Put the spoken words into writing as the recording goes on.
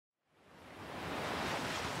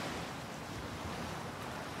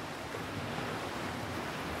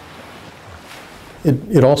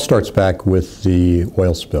It all starts back with the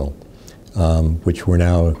oil spill, which we're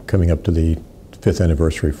now coming up to the 5th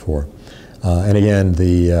anniversary for. And again,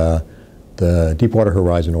 the Deepwater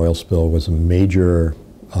Horizon oil spill was a major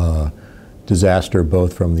disaster,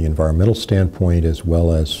 both from the environmental standpoint as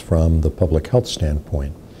well as from the public health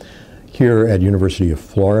standpoint. Here at University of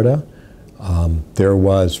Florida, there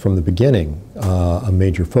was, from the beginning, a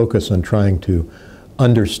major focus on trying to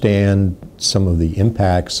understand some of the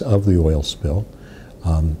impacts of the oil spill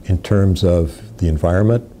in terms of the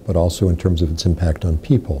environment, but also in terms of its impact on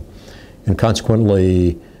people. And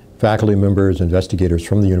consequently, faculty members, investigators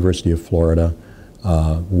from the University of Florida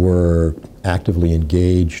were actively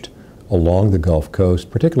engaged along the Gulf Coast,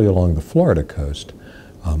 particularly along the Florida coast,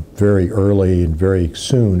 very early and very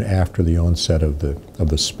soon after the onset of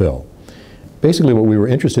the spill. Basically, what we were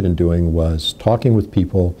interested in doing was talking with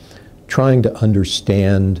people, trying to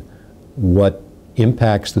understand what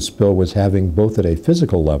impacts the spill was having both at a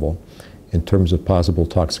physical level in terms of possible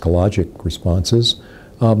toxicologic responses,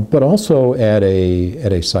 but also at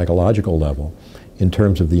a psychological level in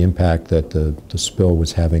terms of the impact that the spill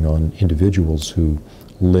was having on individuals who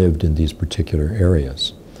lived in these particular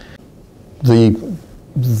areas.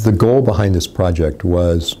 The goal behind this project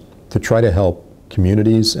was to try to help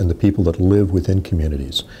communities and the people that live within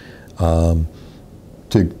communities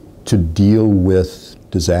to deal with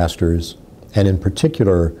disasters, and in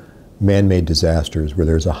particular man-made disasters where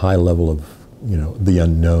there's a high level of the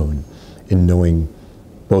unknown in knowing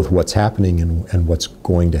both what's happening and what's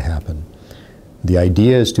going to happen. The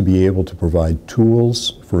idea is to be able to provide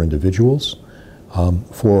tools for individuals,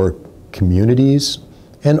 for communities,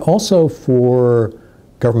 and also for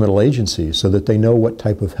governmental agencies so that they know what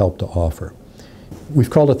type of help to offer. We've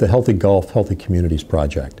called it the Healthy Gulf, Healthy Communities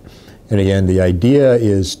Project. And again, the idea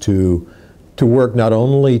is to work not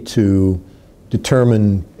only to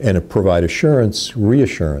determine and provide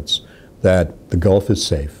reassurance that the Gulf is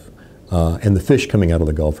safe and the fish coming out of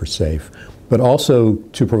the Gulf are safe, but also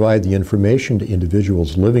to provide the information to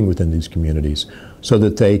individuals living within these communities so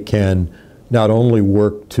that they can not only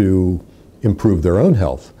work to improve their own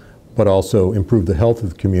health, but also improve the health of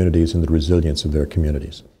the communities and the resilience of their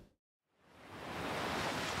communities.